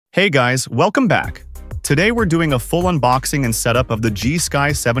Hey guys, welcome back. Today we're doing a full unboxing and setup of the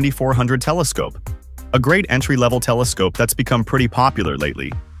Gskyer 7400 telescope, a great entry-level telescope that's become pretty popular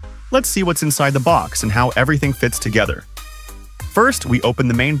lately. Let's see what's inside the box and how everything fits together. First, we open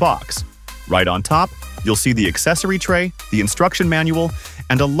the main box. Right on top, you'll see the accessory tray, the instruction manual,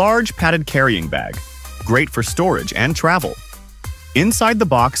 and a large padded carrying bag, great for storage and travel. Inside the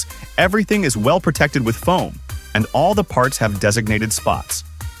box, everything is well protected with foam, and all the parts have designated spots.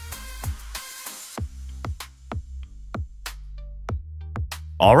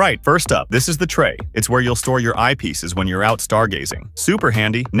 Alright, first up, this is the tray. It's where you'll store your eyepieces when you're out stargazing. Super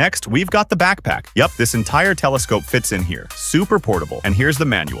handy. Next, we've got the backpack. Yup, this entire telescope fits in here. Super portable. And here's the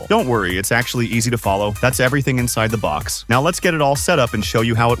manual. Don't worry, it's actually easy to follow. That's everything inside the box. Now let's get it all set up and show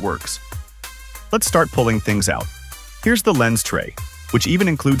you how it works. Let's start pulling things out. Here's the lens tray, which even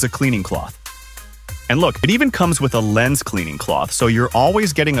includes a cleaning cloth. And look, it even comes with a lens cleaning cloth, so you're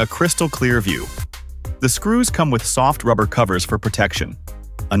always getting a crystal clear view. The screws come with soft rubber covers for protection.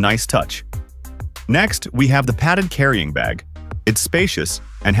 A nice touch. Next, we have the padded carrying bag. It's spacious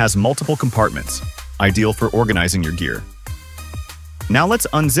and has multiple compartments, ideal for organizing your gear. Now let's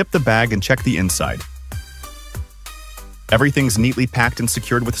unzip the bag and check the inside. Everything's neatly packed and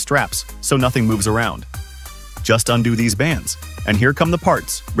secured with straps, so nothing moves around. Just undo these bands, and here come the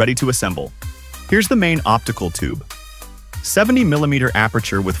parts, ready to assemble. Here's the main optical tube. 70mm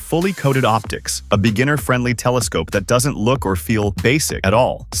aperture with fully coated optics, a beginner-friendly telescope that doesn't look or feel basic at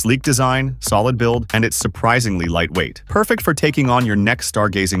all. Sleek design, solid build, and it's surprisingly lightweight. Perfect for taking on your next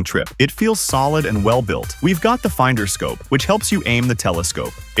stargazing trip. It feels solid and well-built. We've got the finder scope, which helps you aim the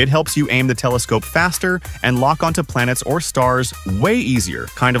telescope. It helps you aim the telescope faster and lock onto planets or stars way easier,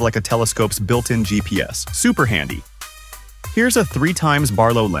 kind of like a telescope's built-in GPS. Super handy. Here's a 3x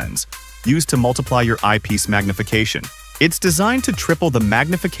Barlow lens, used to multiply your eyepiece magnification. It's designed to triple the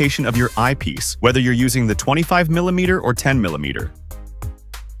magnification of your eyepiece, whether you're using the 25mm or 10mm.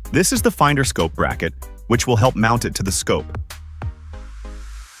 This is the finder scope bracket, which will help mount it to the scope.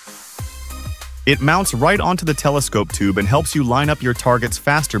 It mounts right onto the telescope tube and helps you line up your targets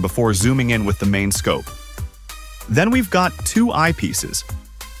faster before zooming in with the main scope. Then we've got two eyepieces,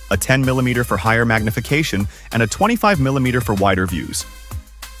 a 10mm for higher magnification and a 25mm for wider views.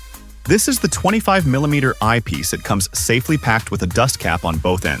 This is the 25mm eyepiece. It comes safely packed with a dust cap on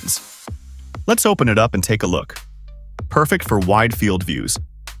both ends. Let's open it up and take a look. Perfect for wide field views.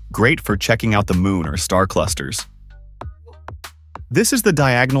 Great for checking out the moon or star clusters. This is the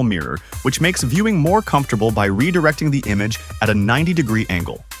diagonal mirror, which makes viewing more comfortable by redirecting the image at a 90-degree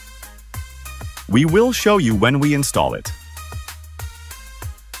angle. We will show you when we install it.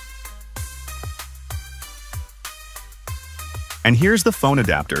 And here's the phone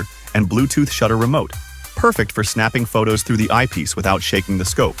adapter and Bluetooth shutter remote, perfect for snapping photos through the eyepiece without shaking the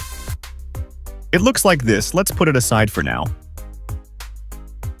scope. It looks like this. Let's put it aside for now.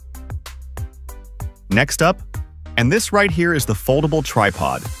 Next up, and this right here is the foldable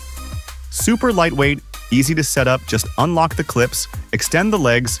tripod. Super lightweight, easy to set up, just unlock the clips, extend the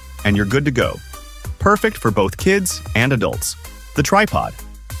legs, and you're good to go. Perfect for both kids and adults. The tripod.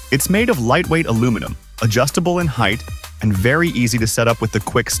 It's made of lightweight aluminum, adjustable in height, and very easy to set up with the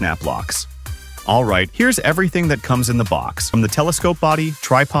quick snap locks. Alright, here's everything that comes in the box, from the telescope body,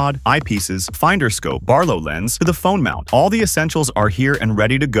 tripod, eyepieces, finder scope, Barlow lens, to the phone mount. All the essentials are here and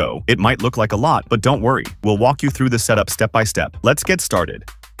ready to go. It might look like a lot, but don't worry. We'll walk you through the setup step by step. Let's get started.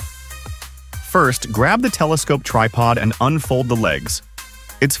 First, grab the telescope tripod and unfold the legs.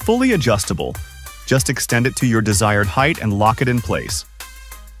 It's fully adjustable. Just extend it to your desired height and lock it in place.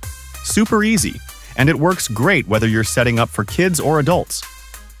 Super easy. And it works great whether you're setting up for kids or adults.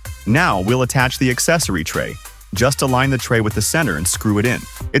 Now we'll attach the accessory tray. Just align the tray with the center and screw it in.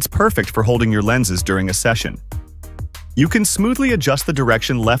 It's perfect for holding your lenses during a session. You can smoothly adjust the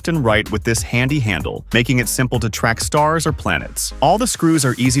direction left and right with this handy handle, making it simple to track stars or planets. All the screws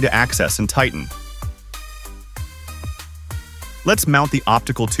are easy to access and tighten. Let's mount the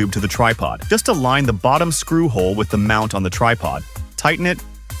optical tube to the tripod. Just align the bottom screw hole with the mount on the tripod, tighten it,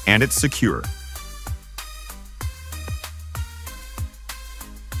 and it's secure.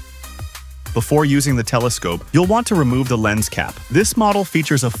 Before using the telescope, you'll want to remove the lens cap. This model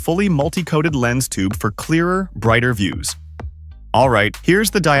features a fully multi-coated lens tube for clearer, brighter views. Alright,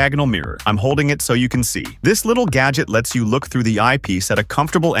 here's the diagonal mirror. I'm holding it so you can see. This little gadget lets you look through the eyepiece at a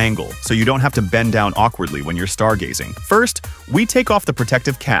comfortable angle, so you don't have to bend down awkwardly when you're stargazing. First, we take off the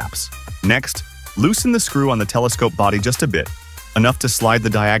protective caps. Next, loosen the screw on the telescope body just a bit, enough to slide the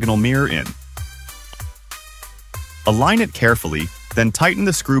diagonal mirror in. Align it carefully, then tighten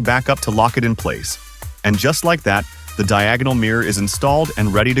the screw back up to lock it in place. And just like that, the the diagonal mirror is installed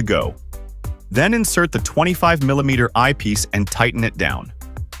and ready to go. Then insert the 25mm eyepiece and tighten it down.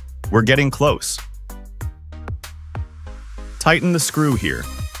 We're getting close. Tighten the screw here.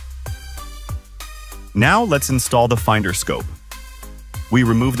 Now let's install the finder scope. We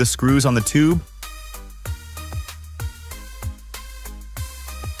remove the screws on the tube,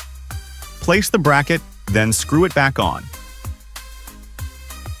 place the bracket, then screw it back on.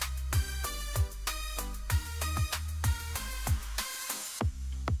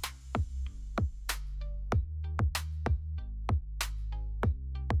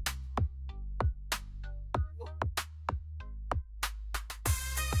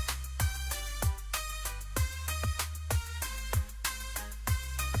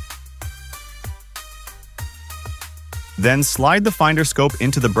 Then slide the finder scope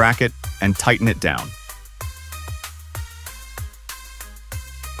into the bracket and tighten it down.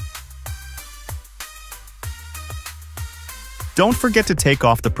 Don't forget to take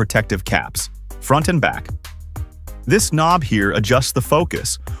off the protective caps, front and back. This knob here adjusts the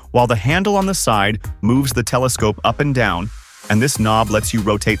focus, while the handle on the side moves the telescope up and down, and this knob lets you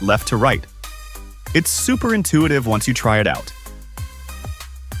rotate left to right. It's super intuitive once you try it out.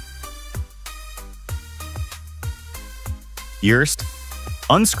 First,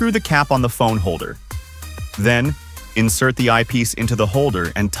 unscrew the cap on the phone holder. Then, insert the eyepiece into the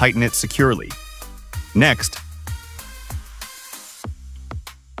holder and tighten it securely. Next,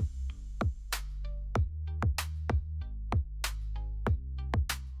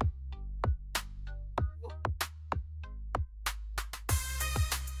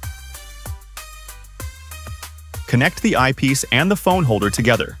 connect the eyepiece and the phone holder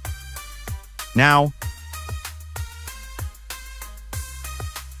together. Now,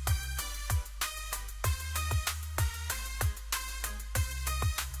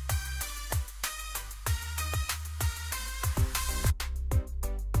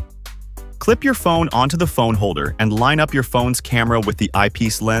 clip your phone onto the phone holder and line up your phone's camera with the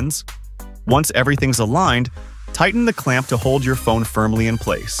eyepiece lens. Once everything's aligned, tighten the clamp to hold your phone firmly in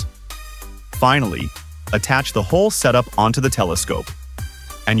place. Finally, attach the whole setup onto the telescope,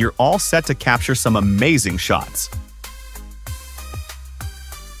 and you're all set to capture some amazing shots.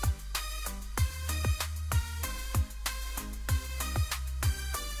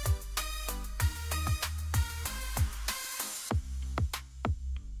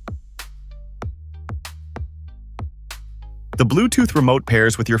 The Bluetooth remote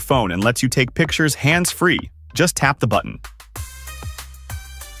pairs with your phone and lets you take pictures hands-free. Just tap the button.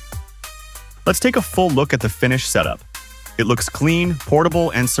 Let's take a full look at the finished setup. It looks clean,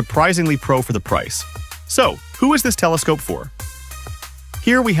 portable, and surprisingly pro for the price. So, who is this telescope for?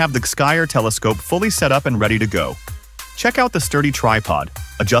 Here we have the Gskyer telescope fully set up and ready to go. Check out the sturdy tripod,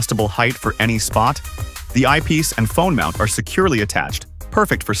 adjustable height for any spot. The eyepiece and phone mount are securely attached,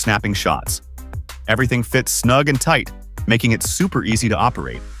 perfect for snapping shots. Everything fits snug and tight, making it super easy to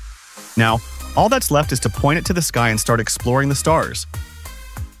operate. Now, all that's left is to point it to the sky and start exploring the stars.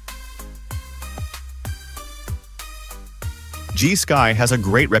 Gskyer has a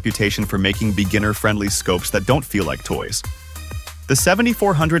great reputation for making beginner-friendly scopes that don't feel like toys. The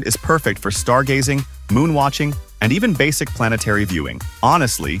 7400 is perfect for stargazing, moon watching, and even basic planetary viewing.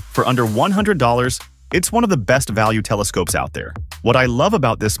 Honestly, for under $100, it's one of the best value telescopes out there. What I love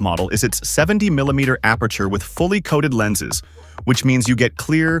about this model is its 70mm aperture with fully coated lenses, which means you get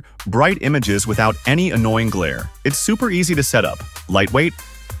clear, bright images without any annoying glare. It's super easy to set up, lightweight,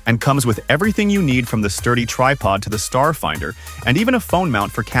 and comes with everything you need from the sturdy tripod to the star finder, and even a phone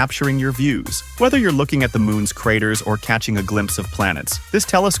mount for capturing your views. Whether you're looking at the moon's craters or catching a glimpse of planets, this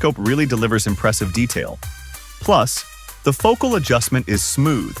telescope really delivers impressive detail. Plus, the focal adjustment is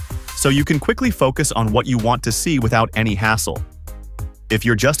smooth, so you can quickly focus on what you want to see without any hassle. If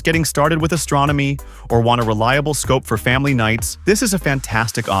you're just getting started with astronomy or want a reliable scope for family nights, this is a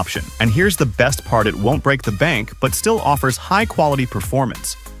fantastic option. And here's the best part: it won't break the bank, but still offers high-quality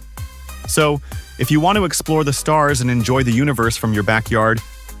performance. So, if you want to explore the stars and enjoy the universe from your backyard,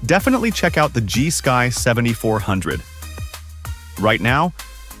 definitely check out the Gskyer 7400. Right now,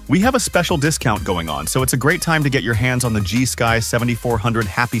 we have a special discount going on, so it's a great time to get your hands on the Gskyer 7400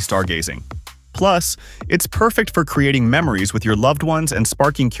 Happy Stargazing. Plus, it's perfect for creating memories with your loved ones and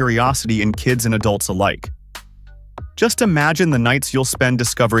sparking curiosity in kids and adults alike. Just imagine the nights you'll spend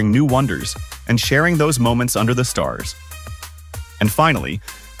discovering new wonders and sharing those moments under the stars. And finally,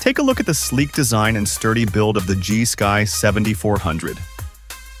 take a look at the sleek design and sturdy build of the Gskyer 7400.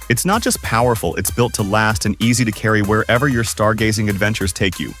 It's not just powerful, it's built to last and easy to carry wherever your stargazing adventures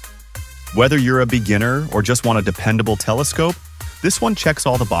take you. Whether you're a beginner or just want a dependable telescope, This one checks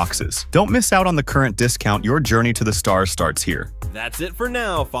all the boxes. Don't miss out on the current discount. Your journey to the stars starts here. That's it for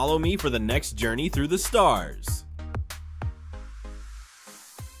now. Follow me for the next journey through the stars.